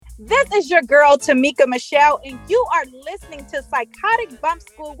This is your girl, TAMIKA Michelle, and you are listening to Psychotic Bump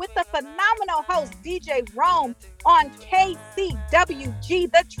School with the phenomenal host, DJ Rome, on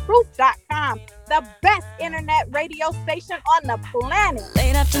KCWG, the best internet radio station on the planet.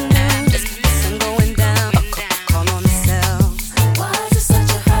 Late afternoon, just sun going down. A call on the cell. Why is it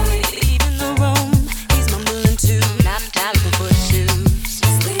such a hurry? Leaving the room, he's mumbling too. Not looking for shoes.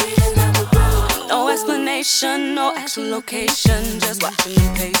 Just leaving out the room. No explanation, no actual location. Just watching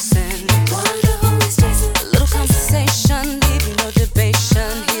him pacing. Wonder who he's chasing. A little conversation, leaving no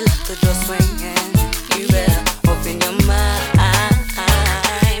debation. He left the door swinging. You better open your mind.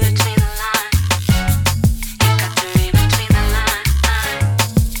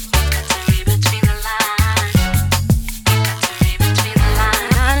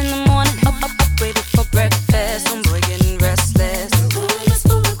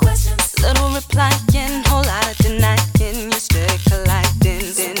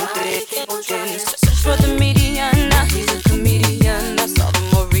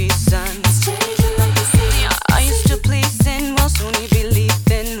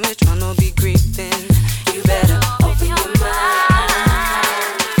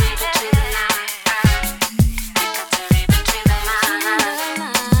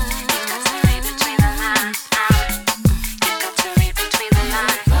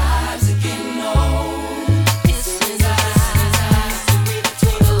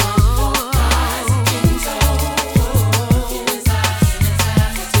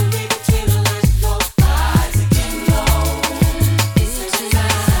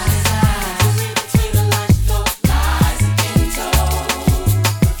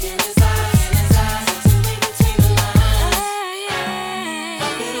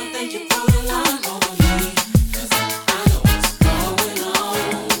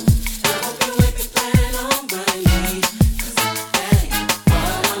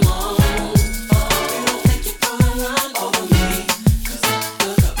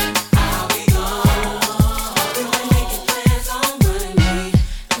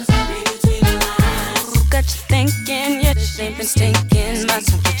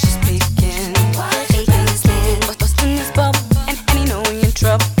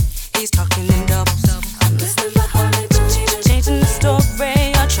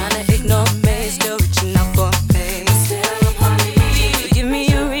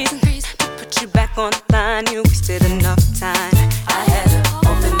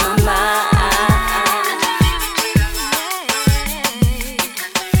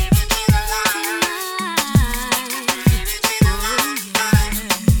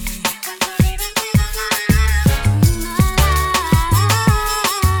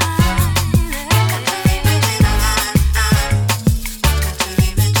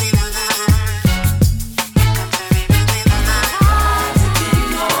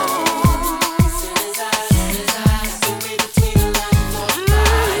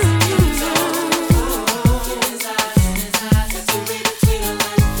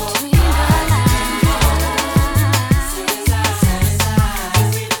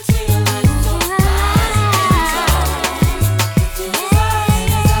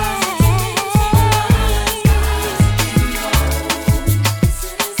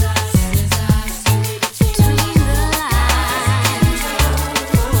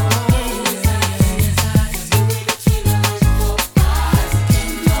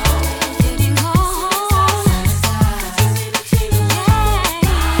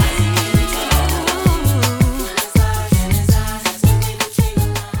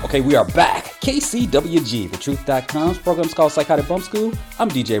 Okay, we are back. KCWG, thetruth.com's program's called Psychotic Bump School. I'm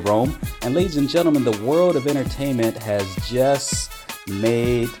DJ Rome. And ladies and gentlemen, the world of entertainment has just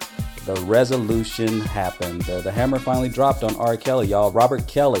made the resolution happen. The hammer finally dropped on R. Kelly, y'all. Robert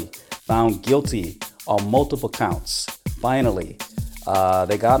Kelly found guilty on multiple counts. Finally,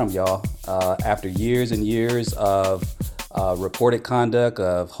 they got him, y'all. After years and years of reported conduct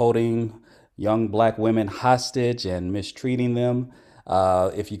of holding young black women hostage and mistreating them.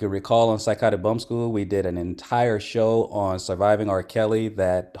 If you could recall on Psychotic Bump School, we did an entire show on surviving R. Kelly,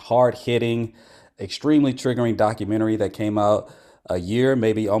 that hard-hitting, extremely triggering documentary that came out a year,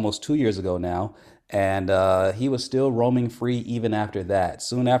 maybe almost 2 years ago now. And he was still roaming free even after that.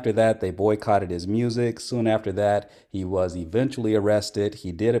 Soon after that, they boycotted his music. Soon after that, he was eventually arrested.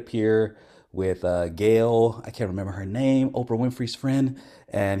 He did appear with Gail, I can't remember her name, Oprah Winfrey's friend.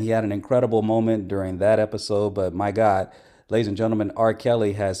 And he had an incredible moment during that episode. But my God, ladies and gentlemen, R.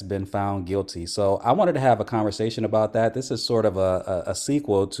 Kelly has been found guilty. So I wanted to have a conversation about that. This is sort of a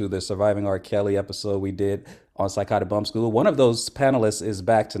sequel to the Surviving R. Kelly episode we did on Psychotic Bump School. One of those panelists is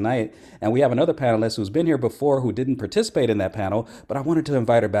back tonight, and we have another panelist who's been here before who didn't participate in that panel, but I wanted to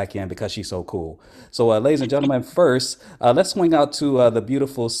invite her back in because she's so cool. So, ladies and gentlemen, first, let's swing out to the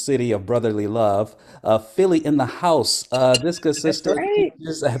beautiful city of brotherly love, Philly in the house. This good That's sister right.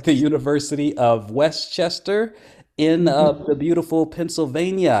 teaches at the University of Westchester in the beautiful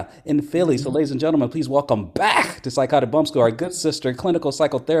Pennsylvania in Philly. So, ladies and gentlemen, please welcome back to Psychotic Bump School our good sister, clinical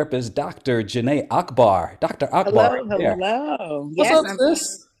psychotherapist, Dr. GINNEH AKBAR. Dr. Akbar, Hello, there. hello. What's Yes, up,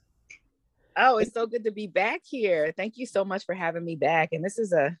 sis? it's so good to be back here. Thank you so much for having me back. And this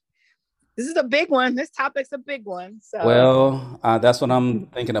is a big one. This topic's a big one. So Well, that's what I'm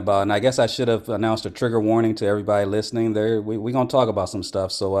thinking about, and I guess I should have announced a trigger warning to everybody listening. There, we're gonna talk about some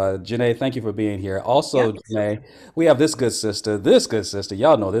stuff. So, GINNEH, thank you for being here. Also, yep. GINNEH, we have this good sister. This good sister,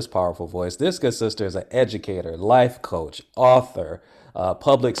 y'all know this powerful voice. This good sister is an educator, life coach, author,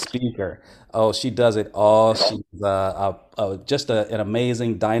 public speaker. Oh, she does it all. She's just an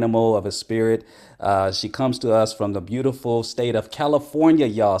amazing dynamo of a spirit. She comes to us from the beautiful state of California,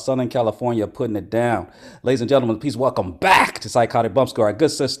 y'all. Southern California, putting it down. Ladies and gentlemen, please welcome back to Psychotic Bump School our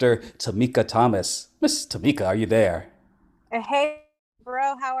good sister, TAMIKA Thomas. Miss TAMIKA, are you there? Hey,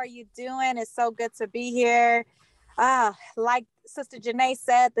 bro, how are you doing? It's so good to be here. Like Sister GINNEH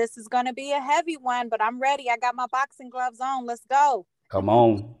said, this is going to be a heavy one, but I'm ready. I got my boxing gloves on. Let's go. Come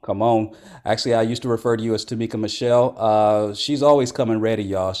on, come on. Actually, I used to refer to you as Tamika Michelle. She's always coming ready,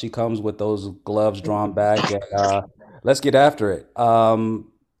 y'all. She comes with those gloves drawn back, and let's get after it. Tamika,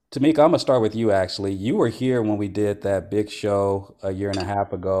 I'm gonna start with you. Actually, you were here when we did that big show a year and a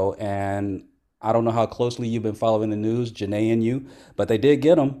half ago, and I don't know how closely you've been following the news, GINNEH and you, but they did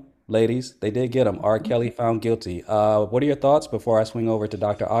get him, ladies. They did get him. R. Kelly found guilty. What are your thoughts before I swing over to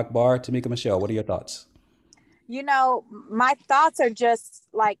Dr. Akbar? Tamika Michelle, what are your thoughts? My thoughts are just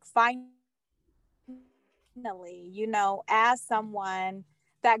like finally, as someone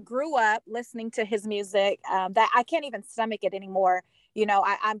that grew up listening to his music, that I can't even stomach it anymore.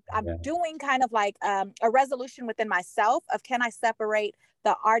 I'm Yeah. doing kind of like a resolution within myself of, can I separate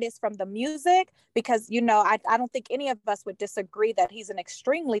the artist from the music? Because I don't think any of us would disagree that he's an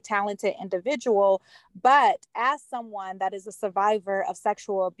extremely talented individual. But as someone that is a survivor of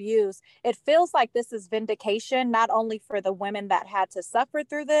sexual abuse, it feels like this is vindication, not only for the women that had to suffer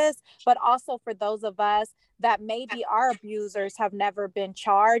through this, but also for those of us that maybe our abusers have never been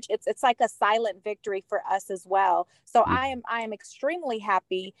charged. It's like a silent victory for us as well. So I am extremely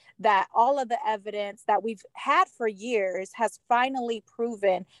happy that all of the evidence that we've had for years has finally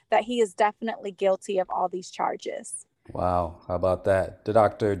proven that he is definitely guilty of all these charges. Wow, how about that? The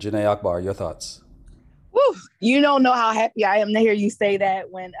Dr. GINNEH AKBAR, your thoughts? Whew, you don't know how happy I am to hear you say that.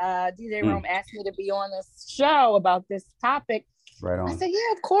 When DJ Mm, Rome asked me to be on this show about this topic, right I on. said,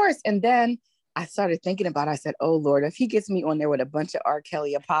 yeah, of course. And then I started thinking about it. I said, oh Lord, if he gets me on there with a bunch of R.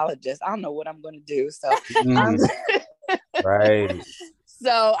 Kelly apologists, I don't know what I'm going to do. So um, Mm, right, so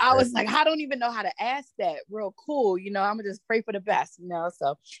I right. was like, I don't even know how to ask that. Real cool. I'm gonna just pray for the best.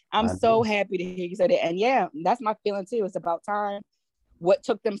 So I'm I so do. happy to hear you say that. And yeah, that's my feeling too. It's about time. What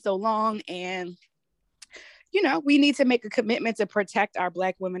took them so long? And we need to make a commitment to protect our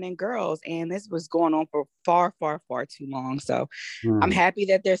Black women and girls. And this was going on for far, far, far too long. So I'm Mm, happy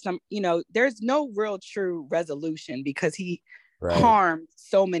that there's no real true resolution because he right. harmed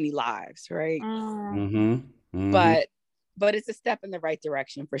so many lives, right? Mm. Mm-hmm. Mm-hmm. But it's a step in the right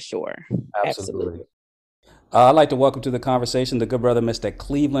direction for sure. Absolutely. Absolutely. I'd like to welcome to the conversation the good brother, Mr.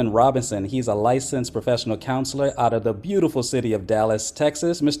 Cleveland Robinson. He's a licensed professional counselor out of the beautiful city of Dallas,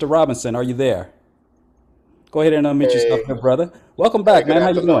 Texas. Mr. Robinson, are you there? Go ahead and unmute yourself, Hey, good brother. Welcome hey, back, good man. How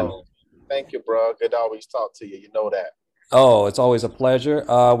you doing? afternoon. Thank you, bro. Good to always talk to you. You know that. Oh, it's always a pleasure.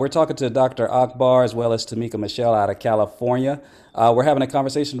 We're talking to Dr. Akbar as well as Tamika Michelle out of California. We're having a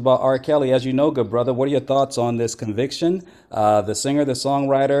conversation about R. Kelly. As you know, good brother, what are your thoughts on this conviction? The singer, the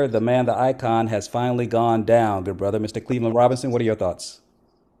songwriter, the man, the icon has finally gone down, good brother. Mr. Cleveland Robinson, what are your thoughts?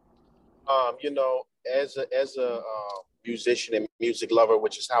 As a musician and music lover,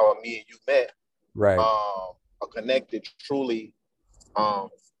 which is how me and you met, Right. are connected truly. Um,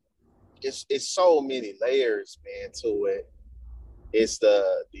 it's so many layers, man, to it. It's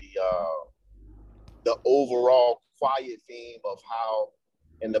the overall quiet theme of how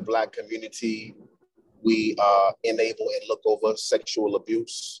in the Black community we enable and look over sexual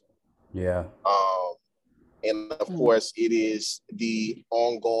abuse. Yeah. Um, and of course, it is the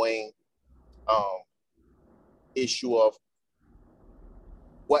ongoing um, issue of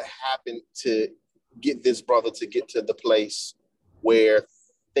what happened to get this brother to get to the place where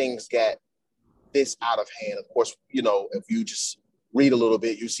things got this out of hand. Of course, if you just read a little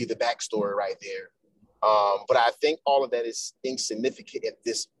bit, you see the backstory right there. But I think all of that is insignificant at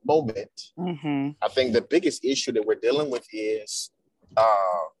this moment. Mm-hmm. I think the biggest issue that we're dealing with is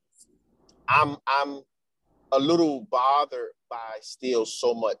I'm a little bothered by still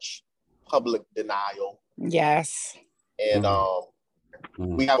so much public denial. Yes. And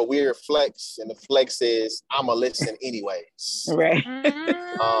we have a weird flex, and the flex is I'ma listen anyways. Right.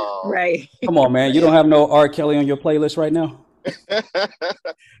 Right. Come on, man. You don't have no R. Kelly on your playlist right now?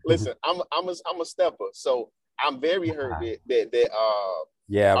 Listen, I'm a stepper, so I'm very hurt that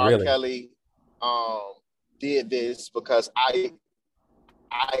R. really. Kelly did this, because I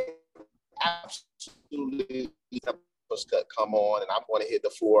absolutely was cut come on, and I'm going to hit the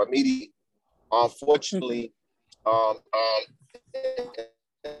floor immediately. Unfortunately,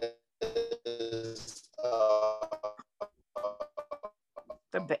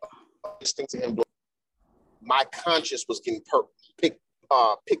 listening to him, my conscience was getting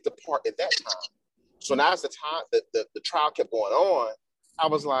picked apart at that time. So now as the time the trial kept going on, I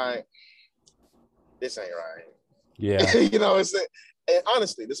was like, this ain't right. Yeah. You know, and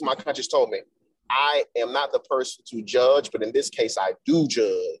honestly, this is my conscience told me. I am not the person to judge, but in this case, I do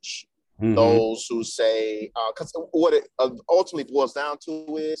judge those who say, because what it ultimately boils down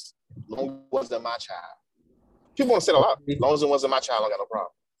to is, long as it wasn't my child. People want to say a lot. As long as it wasn't my child, I got no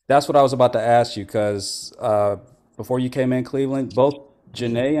problem. That's what I was about to ask you, because before you came in, Cleveland, both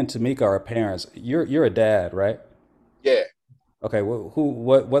GINNEH and TAMIKA are parents. You're a dad, right? Yeah. Okay.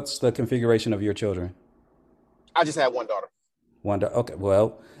 What's the configuration of your children? I just had one daughter. Okay.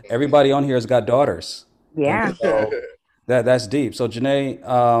 Well, everybody on here has got daughters. Yeah. So that's deep. So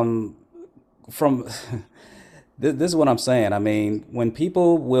GINNEH, from this is what I'm saying. I mean, when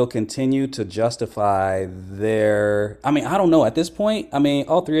people will continue to justify their, I mean, I don't know at this point. I mean,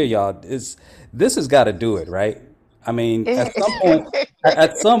 all three of y'all this has got to do it, right? I mean,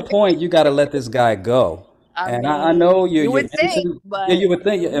 at some point, you got to let this guy go. I know you're would think, innocent. but Yeah, you would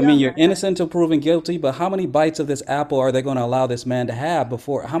think. I mean, you're innocent until proven guilty. But how many bites of this apple are they going to allow this man to have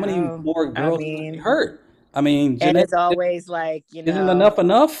before? How many more girls are going to be hurt? I mean, and it's always like, isn't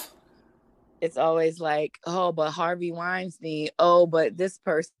enough? It's always like, oh, but Harvey Weinstein. Oh, but this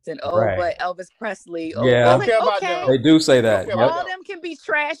person. Oh, Right. but Elvis Presley. Oh, Yeah. like, okay. They do say that. All of them can be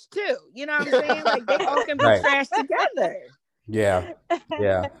trash too. You know what I'm saying? Like they all can be trash together. Yeah.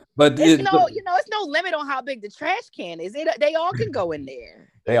 But it's no limit on how big the trash can is. They all can go in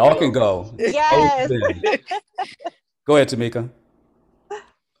there. They all can go. Yes. Go ahead, TAMIKA.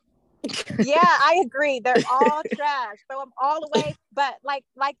 Yeah, I agree. They're all trash. So I'm all the way. But like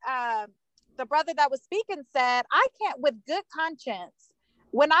the brother that was speaking said, I can't with good conscience.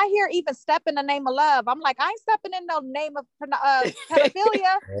 When I hear even step in the name of love, I'm like, I ain't stepping in no name of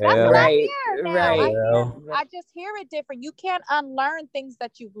pedophilia. That's what I hear now. Right. I just hear it different. You can't unlearn things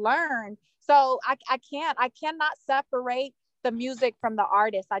that you've learned. So I cannot separate the music from the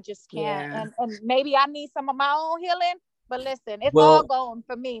artist. I just can't. Yeah. And maybe I need some of my own healing. But listen, it's all gone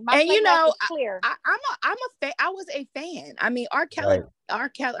for me. My playlist is clear. I was a fan. I mean, R. Kelly.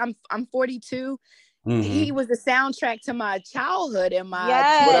 I'm 42. Mm-hmm. He was the soundtrack to my childhood and my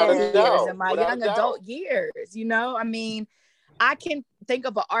years and my young adult years. You know, I mean, I can think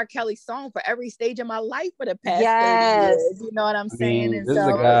of an R. Kelly song for every stage of my life for the past 30 years. You know what I'm saying? And this is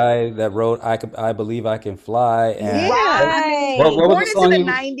a guy that wrote "I Believe I Can Fly." And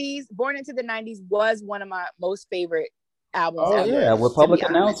Born into the '90s was one of my most favorite albums. Oh yeah, with Public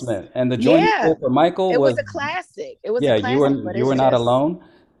Announcement and the joint for Michael. It was a classic. It was a classic. You were not alone.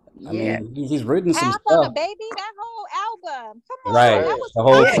 I mean, he's written some stuff. On the Baby, that whole album. Come on, right? That was the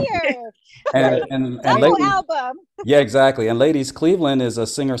whole fire. and ladies, album. Yeah, exactly. And ladies, Cleveland is a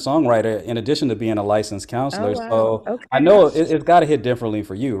singer-songwriter in addition to being a licensed counselor. So I know it's got to hit differently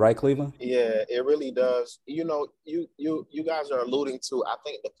for you, right, Cleveland? Yeah, it really does. You know, you guys are alluding to, I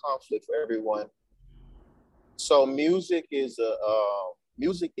think, the conflict for everyone. So music is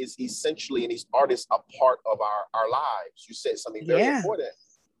essentially, and these artists, a part of our lives. You said something very important.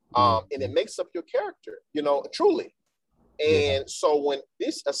 And it makes up your character, you know, truly. And so when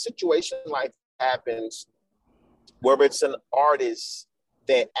a situation like happens, where it's an artist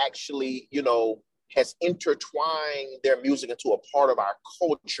that actually, you know, has intertwined their music into a part of our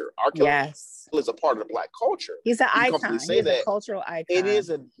culture. R. Kelly is a part of the Black culture. He's an icon. He's a cultural icon. It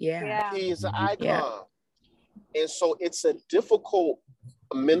is he is an icon. Yeah. And so it's a difficult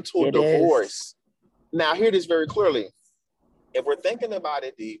mental divorce. Now, hear this very clearly. If we're thinking about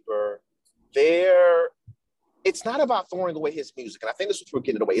it deeper, it's not about throwing away his music. And I think this is what we're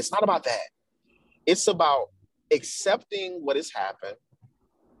getting away. It's not about that. It's about accepting what has happened,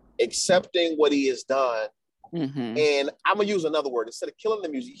 accepting what he has done, And I'm gonna use another word instead of killing the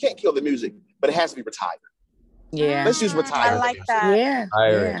music. You can't kill the music, but it has to be retired. Yeah. Let's use retired. I like that. Yeah.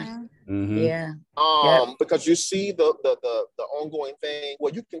 Yeah. Because you see the ongoing thing.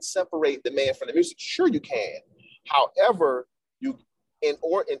 Well, you can separate the man from the music. Sure, you can. However, you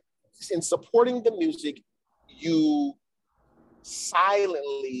in supporting the music, you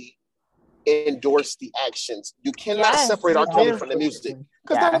silently endorse the actions. You cannot separate R. Kelly from the music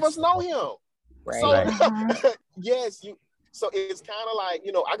because none of us know him. Right. So yes, so it's kind of like,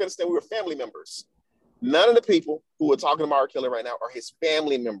 I gotta understand we were family members. None of the people who are talking about R. Kelly right now are his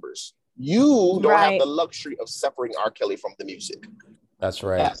family members. You don't have the luxury of separating R. Kelly from the music. That's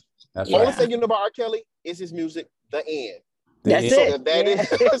right. The only thing you know about R. Kelly is his music, the end. That's it.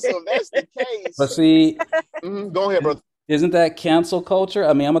 So if that's the case. But see, go ahead, brother. Isn't that cancel culture?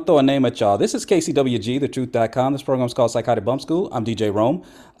 I mean, I'm going to throw a name at y'all. This is KCWG, thetruth.com. This program is called Psychotic Bump School. I'm DJ Rome.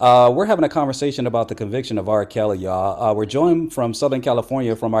 We're having a conversation about the conviction of R. Kelly, y'all. We're joined from Southern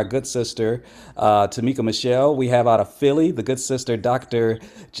California from our good sister, TAMIKA Michelle. We have out of Philly, the good sister, Dr.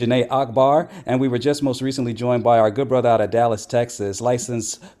 GINNEH AKBAR. And we were just most recently joined by our good brother out of Dallas, Texas,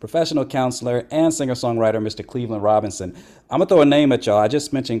 licensed professional counselor and singer-songwriter, Mr. Cleveland Robinson. I'm going to throw a name at y'all. I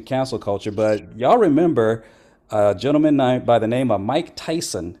just mentioned cancel culture, but y'all remember a gentleman by the name of Mike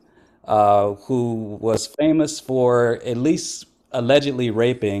Tyson, who was famous for at least allegedly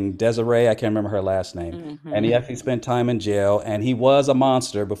raping Desiree. I can't remember her last name. And he actually spent time in jail. And he was a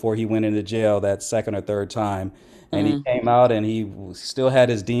monster before he went into jail that second or third time. And he came out and he still had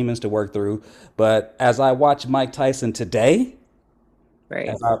his demons to work through. But as I watch Mike Tyson today,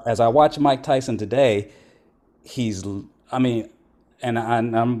 as I watch Mike Tyson today, and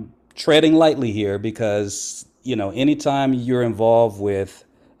I'm treading lightly here because anytime you're involved with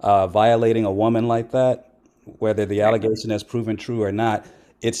violating a woman like that, whether the allegation is proven true or not,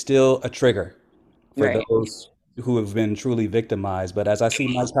 it's still a trigger for those who have been truly victimized. But as I see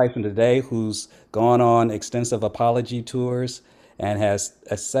Mike Tyson today, who's gone on extensive apology tours and has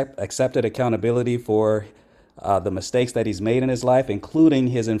accepted accountability for the mistakes that he's made in his life, including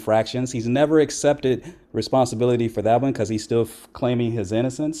his infractions. He's never accepted responsibility for that one because he's still claiming his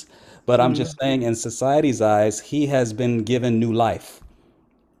innocence. But I'm just saying, in society's eyes, he has been given new life.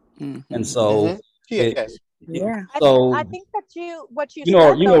 And so, so I think that what you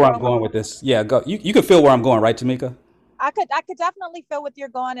know said, where I'm going with this. Yeah, go. You can feel where I'm going, right, TAMIKA? I could definitely feel what you're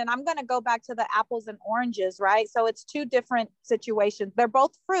going, and I'm going to go back to the apples and oranges, right? So it's two different situations. They're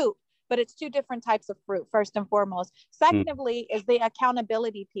both fruit, but it's two different types of fruit, first and foremost. Secondly, is the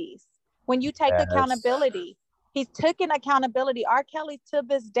accountability piece. When you take accountability, he's taken accountability. R. Kelly to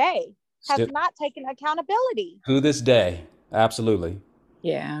this day has not taken accountability. To this day, absolutely.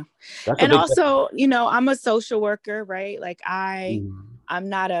 Yeah. And also, I'm a social worker, right? Like I'm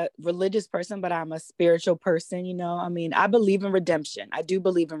not a religious person, but I'm a spiritual person, I believe in redemption. I do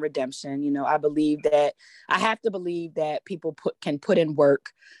believe in redemption. I believe that I have to believe that people can put in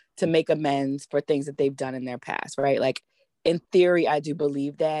work to make amends for things that they've done in their past, right? Like in theory, I do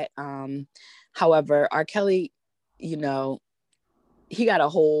believe that. However, R. Kelly, he got a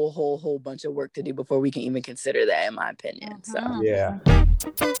whole bunch of work to do before we can even consider that, in my opinion. So yeah.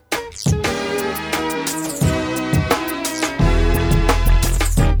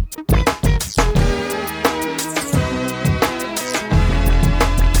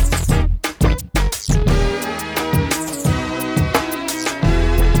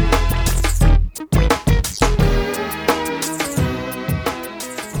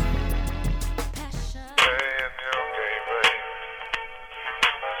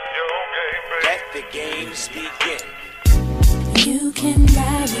 You can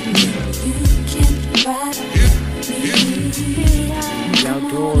ride with me. You can ride with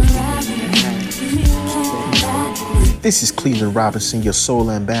me. This is Cleveland Robinson, your soul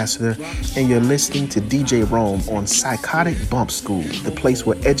ambassador, and you're listening to DJ Rome on Psychotic Bump School, the place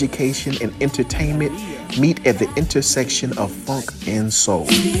where education and entertainment meet at the intersection of funk and soul.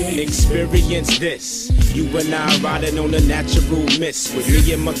 Experience this. You and I riding on a natural mist. With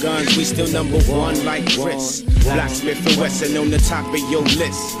me and my guns, we still number one like Chris. Blacksmith and Wesson on the top of your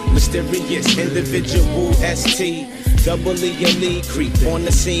list. Mysterious individual ST. Double E elite creep on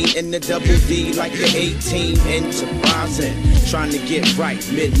the scene in the double D like the 18 enterprising. Trying to get right,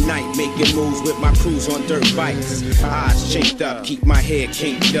 midnight making moves with my crews on dirt bikes. Eyes chinked up, keep my head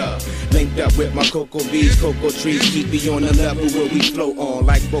kinked up. Linked up with my cocoa bees, cocoa trees, keep me on the level where we float on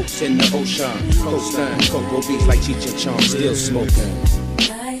like boats in the ocean. Coastin', cocoa bees like Cheech and Chong, still smoking.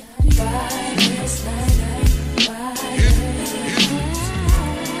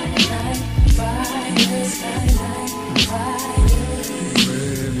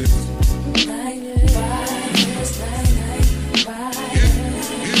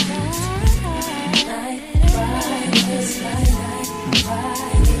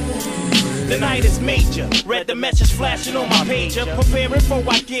 major. Read the message flashing on my pager. Preparing for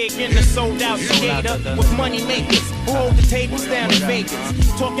I gig in the sold out theater with money makers who hold the tables down in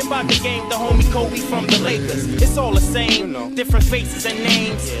Vegas. Talking about the game, the homie Kobe from the Lakers. It's all the same, different faces and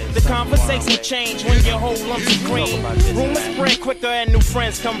names. The conversation change when you hold lumps of cream. Rumors spread quicker and new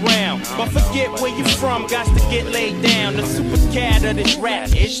friends come round. But forget where you from, got to get laid down. The super cat of this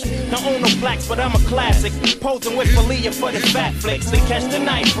rap-ish. Don't own no blacks, but I'm a classic. Posing with Falia for the fat flicks. They catch the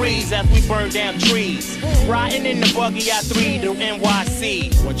night breeze as we burn down trees. Riding in the buggy I-3 to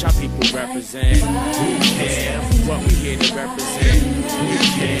NYC. What y'all people represent? Who cares? What we here to represent? Who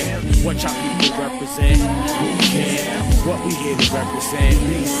cares? What y'all people represent? Who cares? What we here to represent?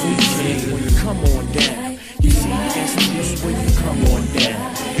 Who cares? When you come on down. You see ST when you come on down.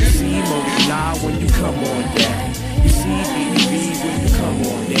 You see Mobile when you come on down. You see BB when you come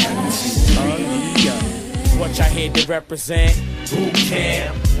on down. You see Aaliyah. What y'all here to represent? Who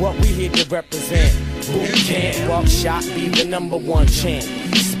can? What we here to represent? Who can? Buckshot be the #1 champ.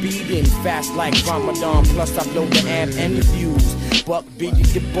 Speeding fast like Ramadan. Plus I blow the amp and the fuse. Buck Biggie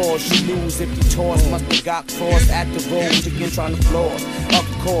the balls you lose if you toss. Must have got crossed at the road again trying to floor. Of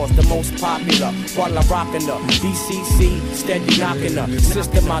course, the most popular while I'm rocking the BCC, steady knocking the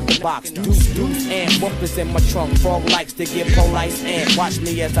system out the box. Deuce and whoopers in my trunk. Frog likes to get polite and watch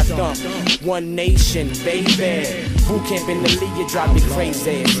me as I thump. One nation, baby. Boot camp in the league, you drive me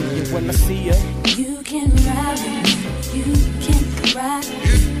crazy. See you when I see you. You can ride with me, you can ride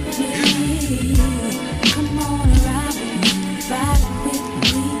with me. Come on, ride with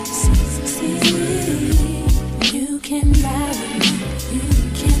me, see. You can ride with me, you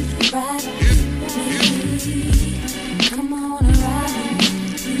can ride with me. Come on, ride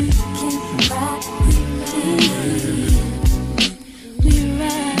with me, you can ride with me. We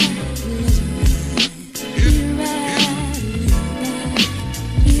ride.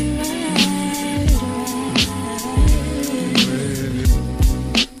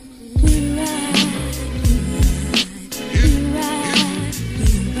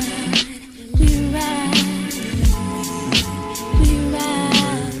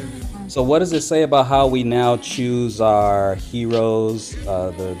 So what does it say about how we now choose our heroes,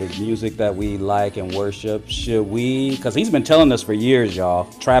 the music that we like and worship? Should we, because he's been telling us for years,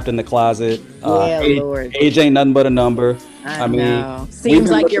 y'all, trapped in the closet. Lord. Age ain't nothing but a number. I mean, seems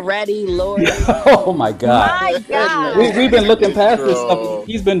like you're ready, Lord. Oh my God. My God. We've been looking past this stuff.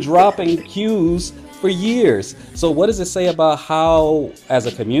 He's been dropping cues for years. So what does it say about how, as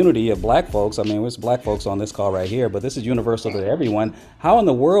a community of black folks, I mean, there's black folks on this call right here, but this is universal to everyone. How in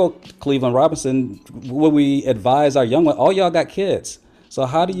the world, Cleveland Robinson, would we advise our young ones? All y'all got kids. So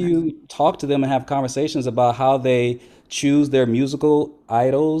how do you talk to them and have conversations about how they choose their musical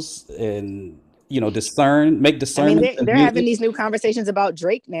idols and, you know, make discernment? I mean, they're having these new conversations about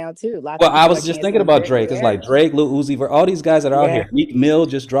Drake now too. Well, I was just thinking about Drake. It's like Drake, Lil Uzi Vert, all these guys that are out here. Meek Mill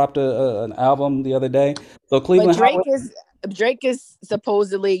just dropped an album the other day. So Cleveland, but Drake is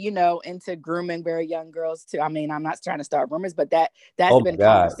supposedly, you know, into grooming very young girls too. I mean, I'm not trying to start rumors, but that's been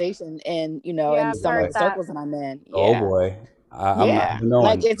conversation in, you know, in some of the circles that I'm in. Yeah. Oh boy, I'm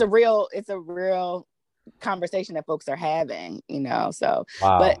like it's a real conversation that folks are having, you know. So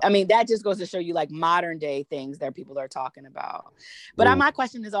but I mean, that just goes to show you like modern day things that people are talking about. But my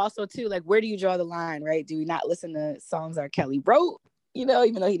question is also too, like, where do you draw the line, right? Do we not listen to songs R. Kelly wrote, you know,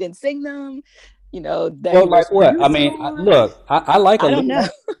 even though he didn't sing them, you know? Well, like what? I mean, look, I like I don't know.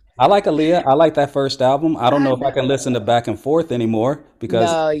 I like Aaliyah. I like that first album. I don't know if I can listen to Back and Forth anymore because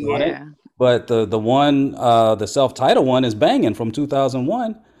but the one, the self-titled one is banging from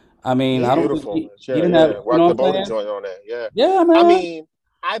 2001. I mean, I don't. Beautiful. He didn't have Rock the Boat joint on that. Yeah, man. I mean,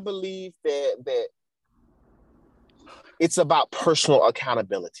 I believe that it's about personal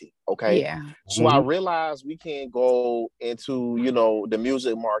accountability. Okay. Yeah. So I realize we can't go into, you know, the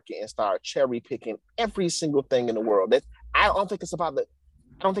music market and start cherry picking every single thing in the world. I don't think it's about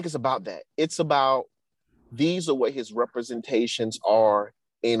that. It's about these are what his representations are,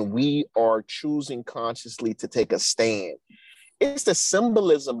 and we are choosing consciously to take a stand. It's the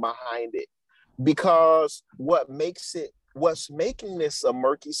symbolism behind it, because what's making this a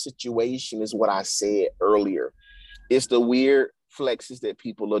murky situation is what I said earlier. It's the weird flexes that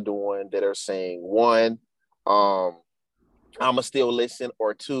people are doing that are saying, one, I'ma still listen,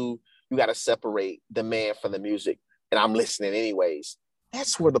 or two, you got to separate the man from the music, and I'm listening anyways.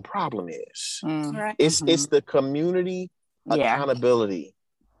 That's where the problem is. Right. It's the community accountability.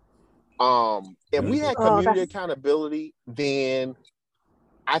 If we had community accountability, then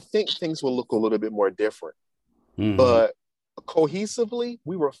I think things will look a little bit more different. But cohesively,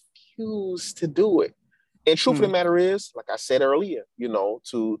 we refuse to do it. And truth of the matter is, like I said earlier, you know,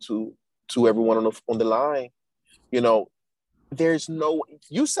 to to everyone on the line, you know, there's no,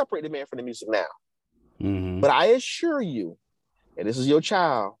 you separate the man from the music now. Mm-hmm. But I assure you, and this is your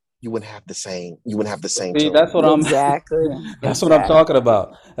child, you wouldn't have the same See, tone. that's what I'm. Exactly. That's what I'm talking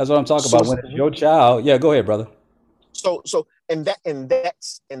about. That's what I'm talking So, about. When it's your child, yeah, go ahead, brother. so and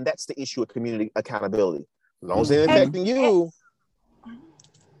that's the issue of community accountability. As long as they're And- affecting you,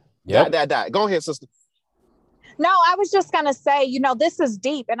 Yep. die. Go ahead, sister. No, I was just going to say, you know, this is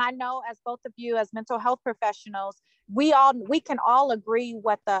deep. And I know as both of you as mental health professionals, we can all agree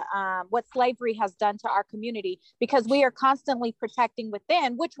what slavery has done to our community, because we are constantly protecting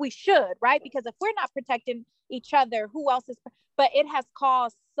within, which we should, right? Because if we're not protecting each other, who else is? But it has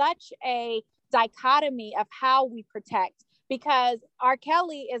caused such a dichotomy of how we protect, because R.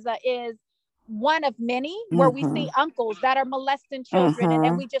 Kelly is one of many where we see uncles that are molesting children,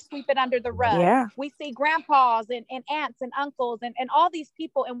 and we just sweep it under the rug. Yeah. We see grandpas and aunts and uncles and all these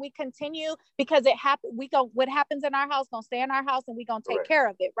people, and we continue because what happens in our house gonna stay in our house, and we gonna take care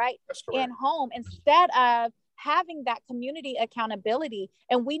of it, right? In home, instead of having that community accountability.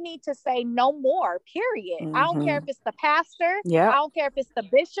 And we need to say no more, period. I don't care if it's the pastor. I don't care if it's the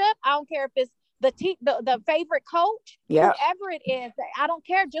bishop. I don't care if it's the favorite coach, whoever it is. I don't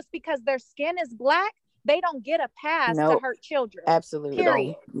care. Just because their skin is black, they don't get a pass to hurt children. Absolutely.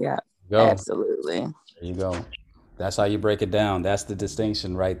 Period. Yeah. Go. Absolutely. There you go. That's how you break it down. That's the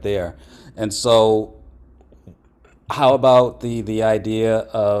distinction right there. And so how about the idea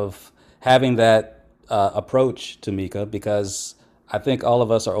of having that approach, Tamika? Because I think all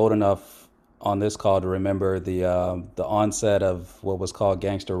of us are old enough on this call to remember the onset of what was called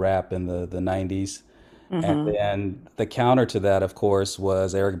gangster rap in the 90s. And then the counter to that, of course,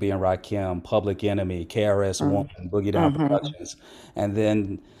 was Eric B. and Rakim, Public Enemy, KRS-One, Boogie Down Productions. And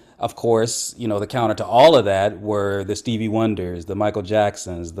then, of course, you know, the counter to all of that were the Stevie Wonders, the Michael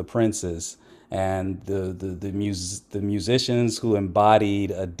Jacksons, the Princes, and the musicians who embodied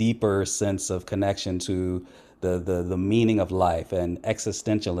a deeper sense of connection to the meaning of life and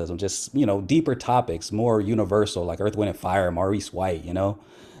existentialism, just, you know, deeper topics, more universal, like Earth, Wind and Fire, Maurice White, you know?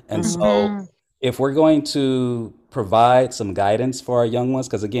 And so if we're going to provide some guidance for our young ones,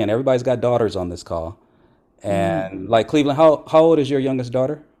 because again, everybody's got daughters on this call. And like Cleveland, how old is your youngest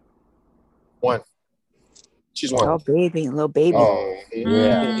daughter? 1. She's 1. Oh, baby, little baby. Oh,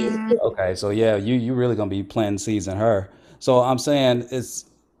 yeah. Okay, so yeah, you really gonna be planting seeds in her. So I'm saying,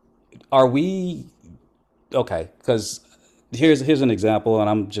 are we okay? Because here's an example, and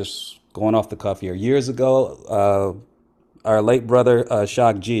I'm just going off the cuff here. Years ago, our late brother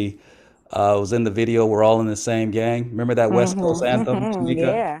Shock G was in the video "We're All in the Same Gang." Remember that West Coast anthem, Tamika?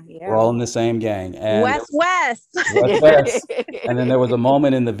 Yeah. We're all in the same gang. And West. And then there was a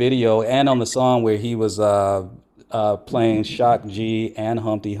moment in the video and on the song where he was playing Shock G and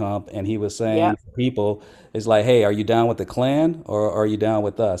Humpty Hump, and he was saying to people, it's like, hey, are you down with the Klan or are you down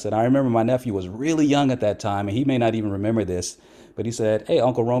with us? And I remember my nephew was really young at that time, and he may not even remember this, but he said, hey,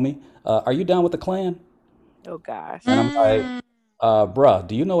 Uncle Romy, are you down with the Klan? Oh, gosh. And I'm like, bruh,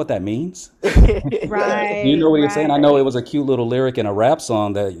 do you know what that means? Right. Do you know what he was saying? I know it was a cute little lyric in a rap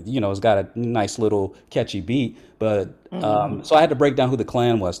song that, you know, it's got a nice little catchy beat, but so I had to break down who the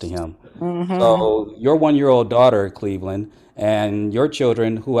Klan was to him. So your 1-year-old daughter, Cleveland, and your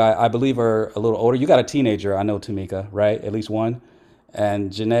children, who I believe are a little older, you got a teenager, I know, Tamika, right? At least one.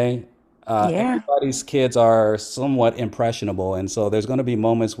 And GINNEH, everybody's kids are somewhat impressionable. And so there's going to be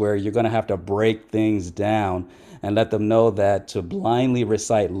moments where you're going to have to break things down and let them know that to blindly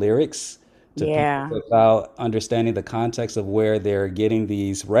recite lyrics to people without understanding the context of where they're getting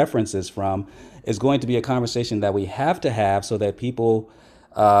these references from is going to be a conversation that we have to have so that people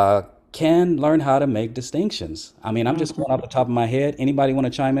can learn how to make distinctions. I mean, I'm just going off the top of my head. Anybody want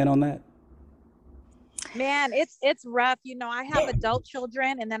to chime in on that? Man, it's rough. You know, I have adult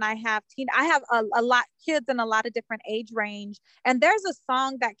children, and then I have a lot kids in a lot of different age range. And there's a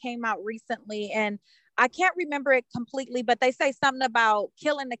song that came out recently, and I can't remember it completely, but they say something about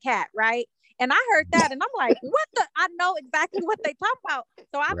killing the cat, right? And I heard that, and I'm like, I know exactly what they talk about.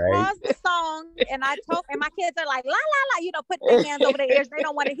 So I paused the song, and and my kids are like, la, la, la, you know, putting their hands over their ears. They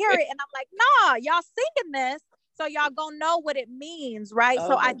don't want to hear it. And I'm like, no, y'all singing this, so y'all gonna know what it means, right?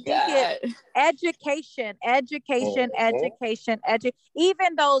 So I think education,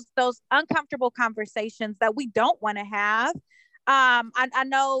 even those uncomfortable conversations that we don't want to have. I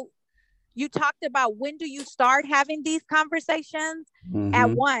know you talked about, when do you start having these conversations?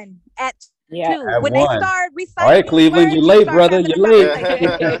 At 1, at 2, when they start reciting. All right, Cleveland, you're late, brother. You're late.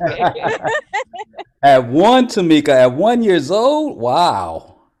 At 1, Tamika, at 1 years old.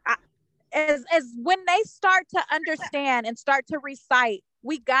 Wow. As when they start to understand and start to recite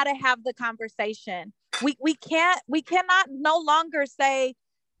we got to have the conversation. We cannot no longer say,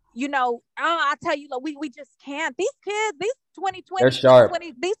 you know, oh, I tell you, we just can't. These kids, these 2020, They're sharp.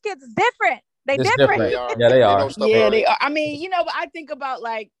 these kids is different. They It's different. They are. Yeah, they are. know stuff Yeah, early. they are. I mean, you know, but I think about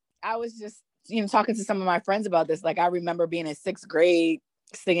like, I was just, you know, talking to some of my friends about this. Like, I remember being in 6th grade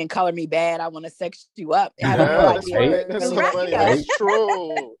singing "Color Me Bad, I Want to Sex You Up." I had no That's idea. funny. what That's really so was, funny. you know? It's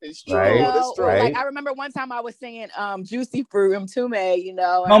true. It's true. Right. You know, It's true. or like Right. I remember one time I was singing "Juicy Fruit" Mtume, you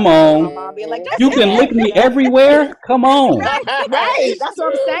know. Come and I remember on. my mom being like, "That's You can it," lick you me know? everywhere. Come on. Right, that's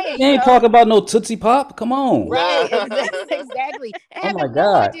what I'm saying. You You ain't know? talking about no Tootsie Pop. Come on. Right, Nah. exactly. And Oh my having no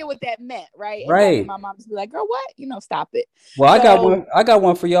God. idea what that meant, right? And Right. having my mom just be like, "Girl, what? You know, stop it." Well, So I got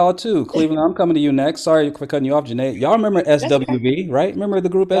one for y'all too. Cleveland, I'm coming to you next. Sorry for cutting you off, Janae. Y'all remember that's okay. SWV, right? Remember the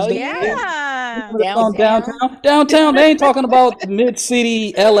group Oh SWV? yeah, Yeah. Remember the song downtown. Downtown. They ain't talking about mid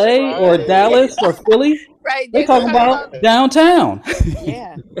city LA or Right. Dallas or Philly. Right, They they're just talking talking about about downtown.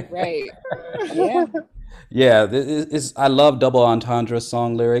 yeah, right, yeah. Yeah, I love double entendre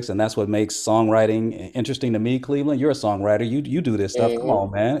song lyrics, and that's what makes songwriting interesting to me. Cleveland, you're a songwriter. You do this stuff. Come Mhm.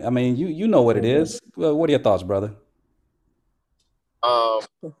 on, man. I mean, you know what it is. Well, what are your thoughts, brother? Um.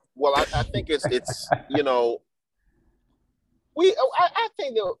 Well, I think it's you know I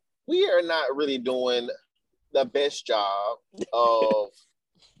think that we are not really doing the best job of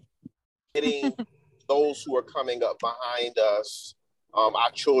getting those who are coming up behind us,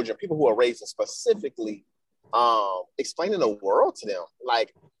 our children, people who are raising specifically, explaining the world to them.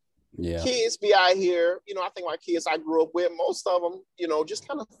 Like Yeah. kids be out here, you know, I think my kids I grew up with, most of them, you know, just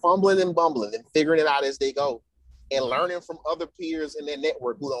kind of fumbling and bumbling and figuring it out as they go and learning from other peers in their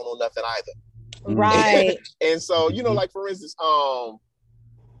network who don't know nothing either. Right. And so, you know, like for instance,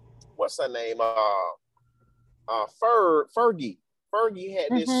 what's her name? Fergie. Fergie had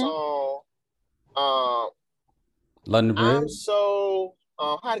this song, London I'm Bridge. so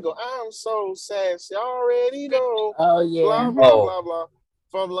how to go, I'm so sad, you already know. Oh Blah, yeah, blah, Oh, blah, blah.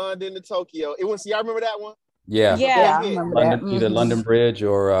 From London to Tokyo. It was, y'all remember that one? yeah. It's a Yeah. big yeah. I hit. remember that. Either London Bridge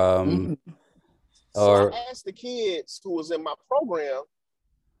or Mhm. So or I asked the kids who was in my program,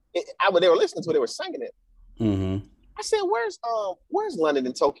 they were listening to it, they were singing it. mhm. I said, where's London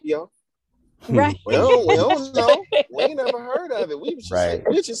and Tokyo? Right. We don't know. We ain't never heard of it. We was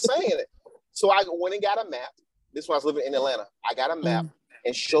just Right. saying it. So I went and got a map. This when I was living in Atlanta. I got a map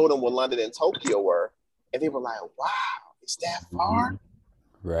and showed them what London and Tokyo were. And they were like, wow, it's that far? Mhm.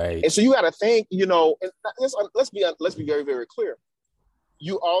 Right. And so you got to think, you know, and let's be very, very clear.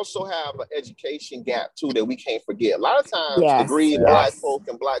 You also have an education gap too that we can't forget. A lot of times, Yes, degree Yeah. black yes, folk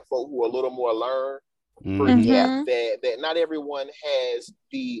and black folk who are a little more learned Mhm. forget that not everyone has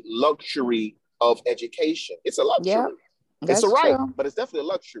the luxury of education. It's a luxury. yeah. It's That's a right, true. but it's definitely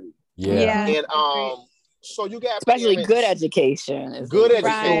a luxury. Yeah. Yeah. And so you got Especially parents, good education. Is good for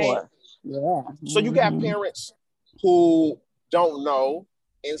education. Right. sure. Yeah. So you got Mhm. parents who don't know,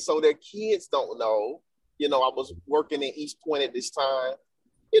 and so their kids don't know. You know, I was working in East Point at this time.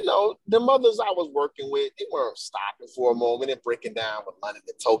 You know, the mothers I was working with, they weren't stopping for a moment and breaking down what London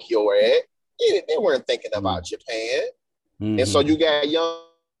and Tokyo were at. They weren't thinking about Japan. And so Mhm. you got young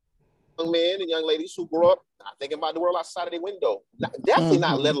men and young ladies who grew up not thinking about the world outside of their window. Definitely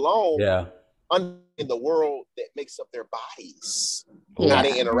not, let alone Yeah. in the world that makes up their bodies, Yeah. how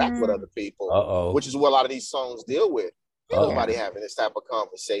they interact with other people, Uh-oh. which is what a lot of these songs deal with. Ain't nobody having this type of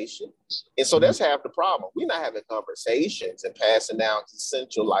conversation. And so that's half the problem. We're not having conversations and passing down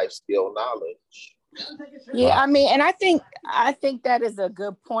essential life skill knowledge. Yeah, I mean, and I think that is a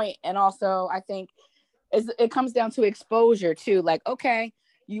good point. And also I think it comes down to exposure too. Like, okay,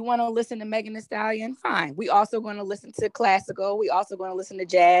 you want to listen to Megan Thee Stallion? Fine. We also going to listen to classical. We also going to listen to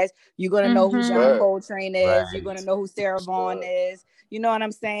jazz. You're going to know who John Right. Coltrane is. Right. You're going to know who Sarah Vaughan is. You know what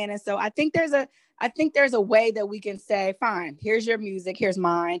I'm saying? And so I think there's a way that we can say, fine, here's your music, here's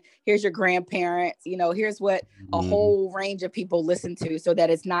mine, here's your grandparents, you know, here's what a whole range of people listen to, so that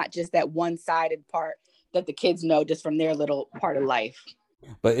it's not just that one-sided part that the kids know just from their little part of life.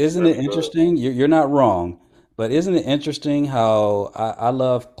 But isn't it interesting? You're not wrong. But isn't it interesting how I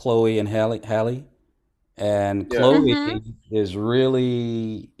love Chloe and Halle? And Yeah. Chloe is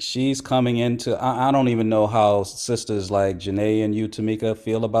really, she's coming into, I don't even know how sisters like Janae and you, Tamika,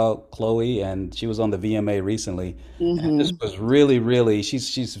 feel about Chloe. And she was on the VMA recently. And this was really, really, she's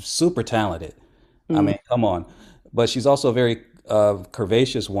super talented. I mean, come on. But she's also a very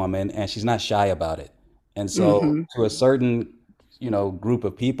curvaceous woman, and she's not shy about it. And so to a certain, group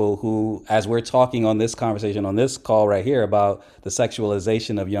of people who, as we're talking on this conversation, on this call right here about the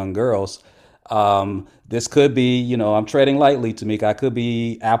sexualization of young girls, This could be, you know, I'm treading lightly, Tamika. I could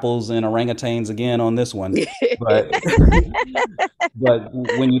be apples and orangutans again on this one, but but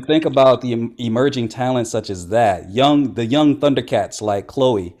when you think about the emerging talents such as that, the young Thundercats like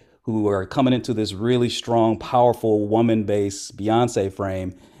Chloe, who are coming into this really strong, powerful woman-based Beyonce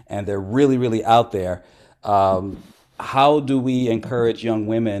frame, and they're really, really out there. How do we encourage young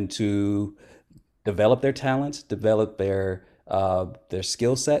women to develop their talents, develop their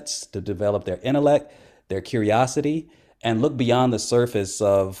skill sets, to develop their intellect, their curiosity, and look beyond the surface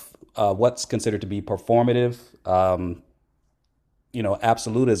of what's considered to be performative,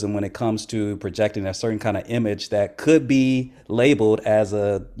 absolutism when it comes to projecting a certain kind of image that could be labeled as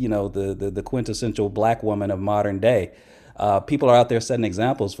the quintessential black woman of modern day. People are out there setting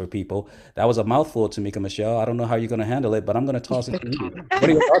examples for people. That was a mouthful, Tamika Michelle. I don't know how you're going to handle it, but I'm going to toss it to you. What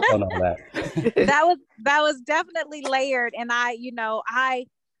are your thoughts on all that? That was definitely layered, and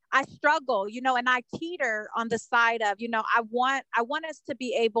I struggle, and I teeter on the side of, I want us to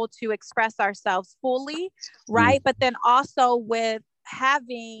be able to express ourselves fully, right? But then also with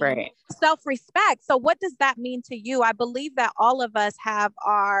having self-respect. So what does that mean to you? I believe that all of us have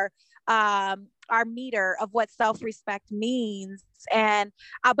our meter of what self-respect means. And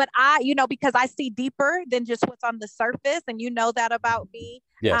but because I see deeper than just what's on the surface, and that about me.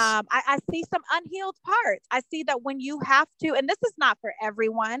 Yes. I see some unhealed parts. I see that when you have to, and this is not for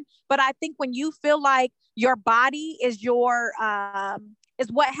everyone, but I think when you feel like your body is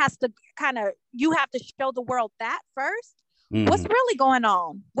is what has to you have to show the world that first. What's really going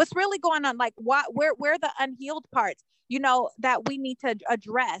on? What's really going on? Like where are the unhealed parts, that we need to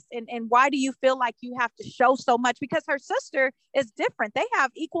address? And why do you feel like you have to show so much? Because her sister is different. They have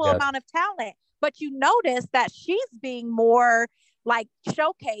equal amount of talent, but you notice that she's being more like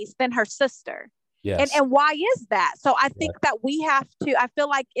showcased than her sister. Yes. And why is that? So I think that I feel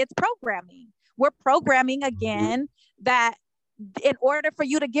like it's programming. We're programming again that in order for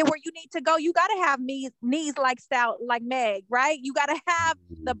you to get where you need to go, you got to have knees like Meg, right? You got to have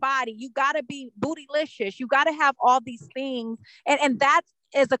the body. You got to be bootylicious. You got to have all these things. And that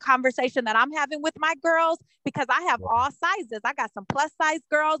is a conversation that I'm having with my girls, because I have all sizes. I got some plus size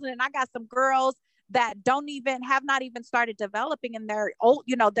girls, and then I got some girls that have not even started developing, and they're old,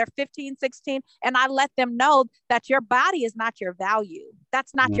 they're 15, 16. And I let them know that your body is not your value.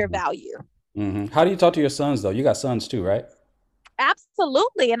 That's not your value. How do you talk to your sons though? You got sons too, right?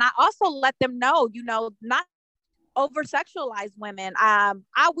 Absolutely. And I also let them know, not over sexualize women. I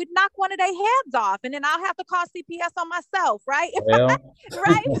would knock one of their heads off, and then I'll have to call CPS on myself, right? Well.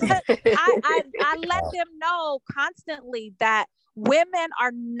 Right. I let them know constantly that women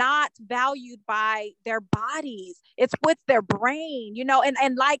are not valued by their bodies. It's with their brain,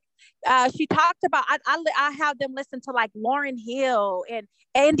 and like she talked about, I have them listen to like Lauryn Hill and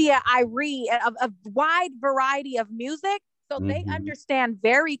India Irie, a wide variety of music. So they understand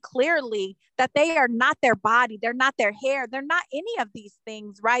very clearly that they are not their body. They're not their hair. They're not any of these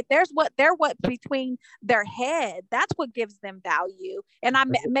things, right? They're what between their head. That's what gives them value. And I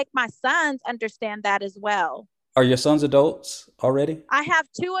make my sons understand that as well. Are your sons adults already? I have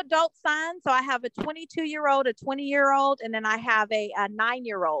two adult sons. So I have a 22-year-old, a 20-year-old, and then I have a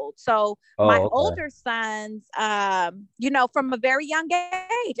 9-year-old. So my older sons, from a very young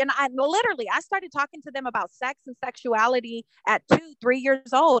age. And I started talking to them about sex and sexuality at 2-3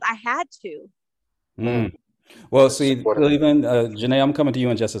 years old. I had to. Well, see, Cleveland, Janae, I'm coming to you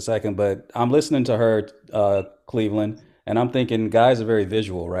in just a second, but I'm listening to her, Cleveland, and I'm thinking guys are very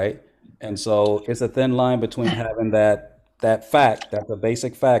visual, right? And so it's a thin line between having that fact, that's a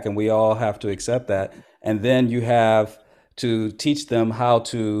basic fact, and we all have to accept that. And then you have to teach them how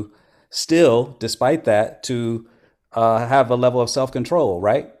to still, despite that, to have a level of self-control,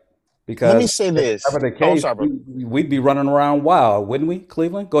 right? Because let me say this. If that were the case, we'd be running around wild, wouldn't we,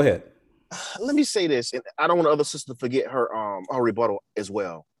 Cleveland? Go ahead. Let me say this, and I don't want the other sister to forget her rebuttal as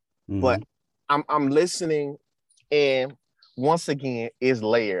well. But I'm listening, and once again, is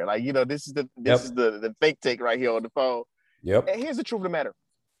layered. Like, this is the fake take right here on the phone. Yep. And here's the truth of the matter.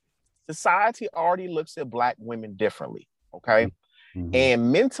 Society already looks at Black women differently. Okay.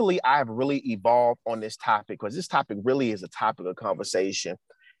 And mentally, I've really evolved on this topic, because this topic really is a topic of conversation.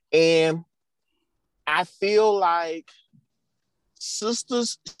 And I feel like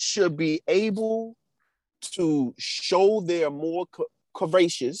sisters should be able to show their more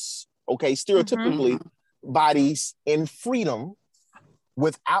curvaceous, stereotypically, bodies in freedom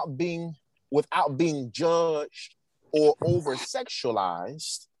without being judged or over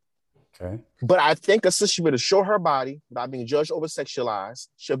sexualized. Okay. But I think a sister should be able to show her body without being judged over sexualized,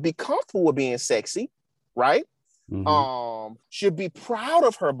 should be comfortable with being sexy, right? should be proud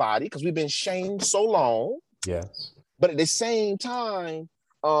of her body because we've been shamed so long. Yes. But at the same time,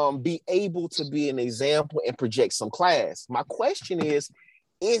 be able to be an example and project some class. My question is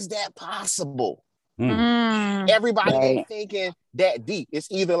that possible? Everybody ain't thinking that deep. It's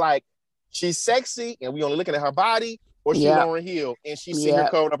either like she's sexy and we only looking at her body, or she's Lauryn Hill and she's sitting here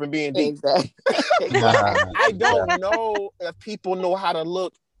covered up and being deep. Exactly. I don't know if people know how to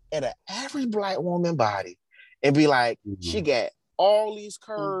look at an average Black woman body and be like, she got all these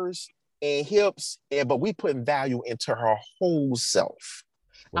curves and hips, but we putting value into her whole self.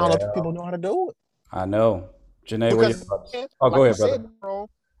 I don't know if people know how to do it. I know. Janae, what are your thoughts? Oh, go ahead, brother. Bro,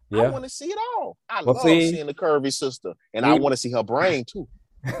 I want to see it all. I love see, seeing the curvy sister, and I want to see her brain too.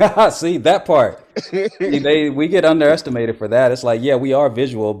 See that part. We get underestimated for that. It's like, yeah, we are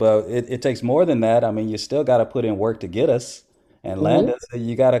visual, but it takes more than that. I mean, you still got to put in work to get us and land us.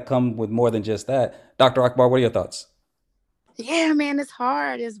 You got to come with more than just that. Dr. Akbar, what are your thoughts? Yeah, man, it's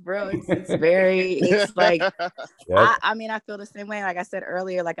hard. It's very, it's like, I mean, I feel the same way. Like I said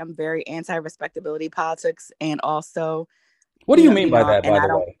earlier, like I'm very anti-respectability politics. And also, what do you mean by that, by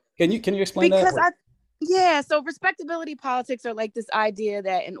the way? Can you explain that? So respectability politics are like this idea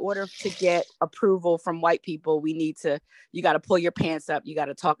that in order to get approval from white people, you got to pull your pants up. You got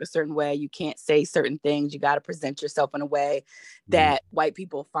to talk a certain way. You can't say certain things. You got to present yourself in a way that white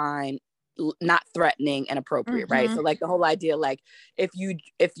people find not threatening and appropriate, right? So like the whole idea, like if you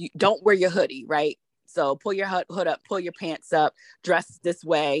don't wear your hoodie, right? So pull your hood up, pull your pants up, dress this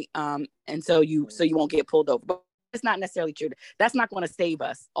way, and so you won't get pulled over. But it's not necessarily true. That's not going to save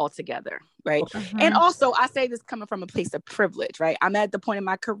us altogether, right? And also, I say this coming from a place of privilege, right? I'm at the point in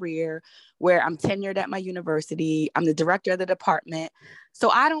my career where I'm tenured at my university. I'm the director of the department.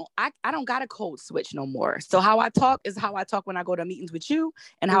 So I don't got a code switch no more. So how I talk is how I talk when I go to meetings with you,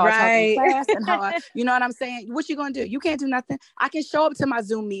 and how I talk in class, and how you know what I'm saying? What you gonna do? You can't do nothing. I can show up to my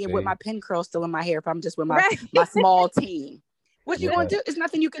Zoom meeting with my pin curl still in my hair if I'm just with my small team. What you gonna do? It's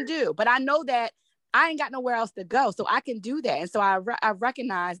nothing you can do. But I know that I ain't got nowhere else to go, so I can do that. And so I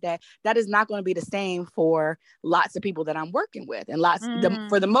recognize that is not going to be the same for lots of people that I'm working with, and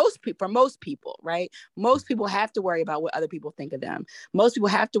for most people, right? Most people have to worry about what other people think of them. Most people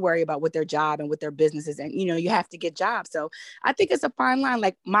have to worry about what their job and what their business is, and you have to get jobs. So I think it's a fine line.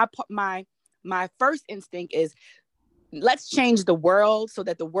 Like my first instinct is, let's change the world so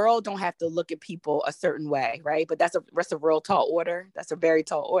that the world don't have to look at people a certain way, right? But that's a real tall order. That's a very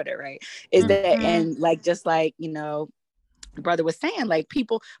tall order, right? Is that, and like, just like, the brother was saying, like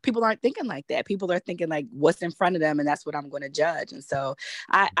people aren't thinking like that. People are thinking like what's in front of them, and that's what I'm going to judge. And so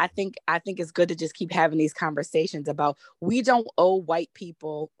I think it's good to just keep having these conversations about, we don't owe white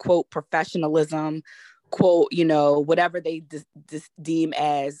people, quote, professionalism, quote, whatever they deem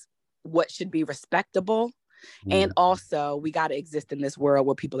as what should be respectable. And also, we got to exist in this world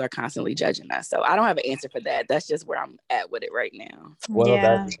where people are constantly judging us. So I don't have an answer for that. That's just where I'm at with it right now.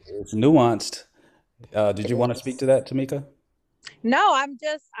 Well, it's nuanced. Did you want to speak to that, Tamika? No, I'm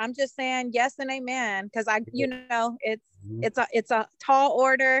just saying yes and amen, because it's a tall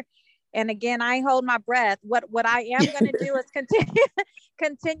order. And again, I hold my breath. What I am going to do is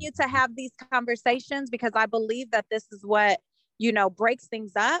continue to have these conversations, because I believe that this is what breaks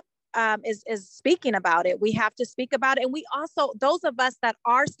things up. Is speaking about it. We have to speak about it. And we also, those of us that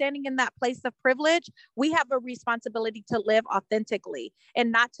are standing in that place of privilege, we have a responsibility to live authentically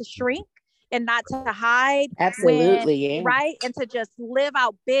and not to shrink and not to hide. Absolutely. Right. And to just live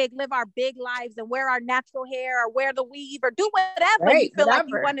our big lives and wear our natural hair or wear the weave or do whatever you feel like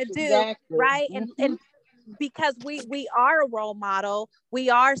you want to do. Right. And because we are a role model, we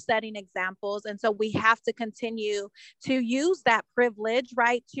are setting examples. And so we have to continue to use that privilege,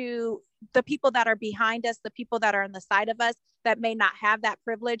 right, to the people that are behind us, the people that are on the side of us that may not have that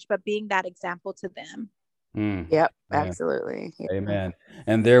privilege, but being that example to them. Yep, absolutely. Yeah. Amen.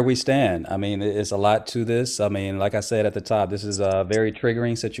 And there we stand. I mean, it's a lot to this. I mean, like I said at the top, this is a very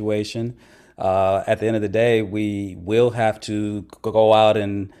triggering situation. At the end of the day, we will have to go out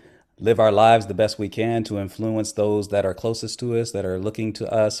and live our lives the best we can to influence those that are closest to us, that are looking to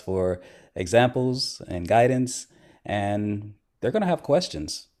us for examples and guidance. And they're going to have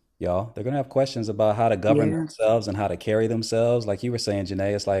questions, y'all. They're going to have questions about how to govern themselves and how to carry themselves. Like you were saying,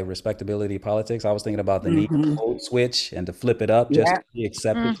 Janae, it's like respectability politics. I was thinking about the need to code switch and to flip it up just to be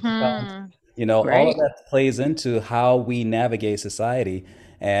accepted. All of that plays into how we navigate society,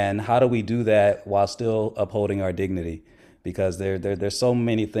 and how do we do that while still upholding our dignity? Because there's so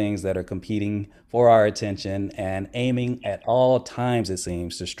many things that are competing for our attention and aiming at all times, it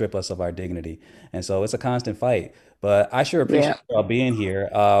seems, to strip us of our dignity. And so it's a constant fight. But I sure appreciate Yeah. y'all being here.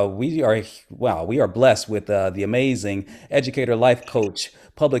 We are blessed with the amazing educator, life coach,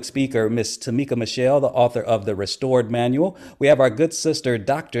 public speaker, Miss Tamika Michelle, the author of the Restored Manual. We have our good sister,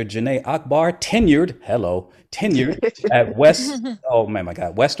 Dr. GINNEH Akbar, tenured at oh man, my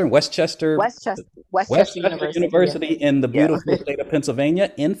God, Westchester Westchester University. Yeah. University in the Yeah. beautiful state of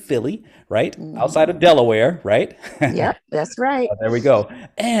Pennsylvania, in Philly, right Mhm. outside of Delaware, right? Yep, that's right. There we go.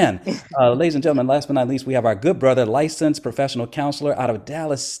 And ladies and gentlemen, last but not least, we have our good brother, licensed professional counselor out of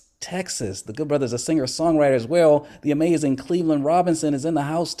Dallas, Texas. The good brother is a singer-songwriter as well. The amazing Cleveland Robinson is in the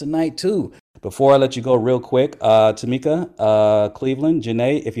house tonight too. Before I let you go real quick, Tamika, Cleveland,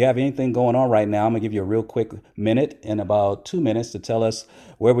 GINNEH, if you have anything going on right now, I'm going to give you a real quick minute, in about 2 minutes, to tell us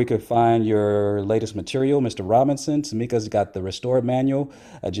where we could find your latest material. Mr. Robinson, Tamika's got the Restored Manual.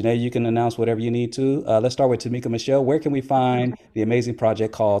 GINNEH, you can announce whatever you need to. Let's start with Tamika Michelle. Where can we find the amazing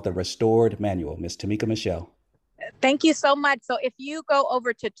project called the Restored Manual? Miss Tamika Michelle. Thank you so much. So if you go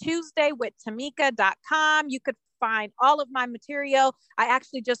over to tuesdaywithtamika.com, you could find all of my material. I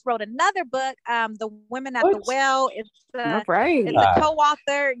actually just wrote another book, The Women at the Well. It's All right. a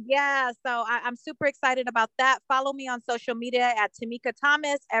co-author. Yeah. So I'm super excited about that. Follow me on social media at Tamika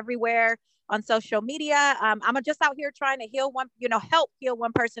Thomas everywhere on social media. I'm just out here trying to help heal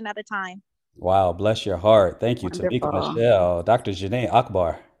one person at a time. Wow, bless your heart. Thank you, Tamika Wonderful. Michelle. Dr. GINNEH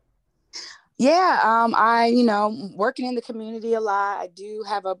Akbar. Yeah, working in the community a lot. I do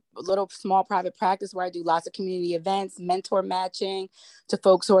have a little small private practice where I do lots of community events, mentor matching to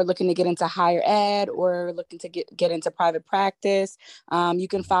folks who are looking to get into higher ed or looking to get into private practice. You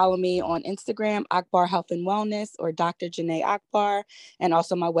can follow me on Instagram, Akbar Health and Wellness, or Dr. GINNEH Akbar, and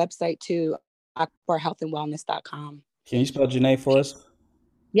also my website too, akbarhealthandwellness.com. Can you spell GINNEH for us?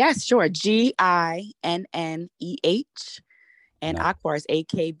 Yes, sure. GINNEH. And No. Akbar is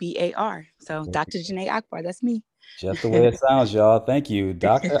AKBAR. So Dr. GINNEH Akbar, that's me. Just the way it sounds, y'all. Thank you,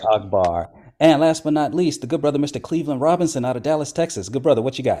 Dr. Akbar. And last but not least, the good brother, Mr. Cleveland Robinson out of Dallas, Texas. Good brother,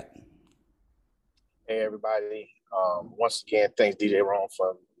 what you got? Hey, everybody. Once again, thanks, DJ Rome,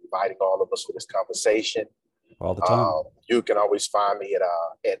 for inviting all of us for this conversation. All the time. You can always find me at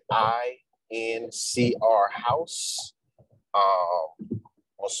INCR House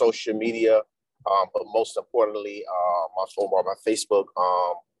on social media. But most importantly, my Facebook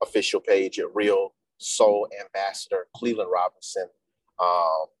official page at Real Soul Ambassador Cleveland Robinson.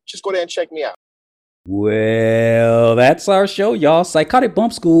 Just go there and check me out. Well, that's our show, y'all. Psychotic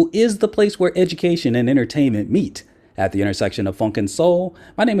Bump School is the place where education and entertainment meet. At the intersection of funk and soul.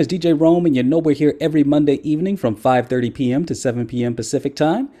 My name is DJ Rome, and you know we're here every Monday evening from 5:30 p.m. to 7 p.m. Pacific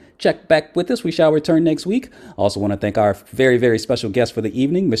time. Check back with us. We shall return next week. Also want to thank our very, very special guest for the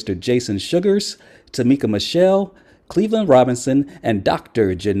evening, Mr. Jason Sugars, Tamika Michelle, Cleveland Robinson, and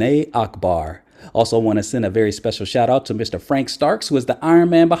Dr. GINNEH Akbar. Also want to send a very special shout out to Mr. Frank Starks, who is the Iron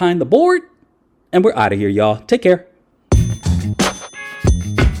Man behind the board. And we're out of here, y'all. Take care.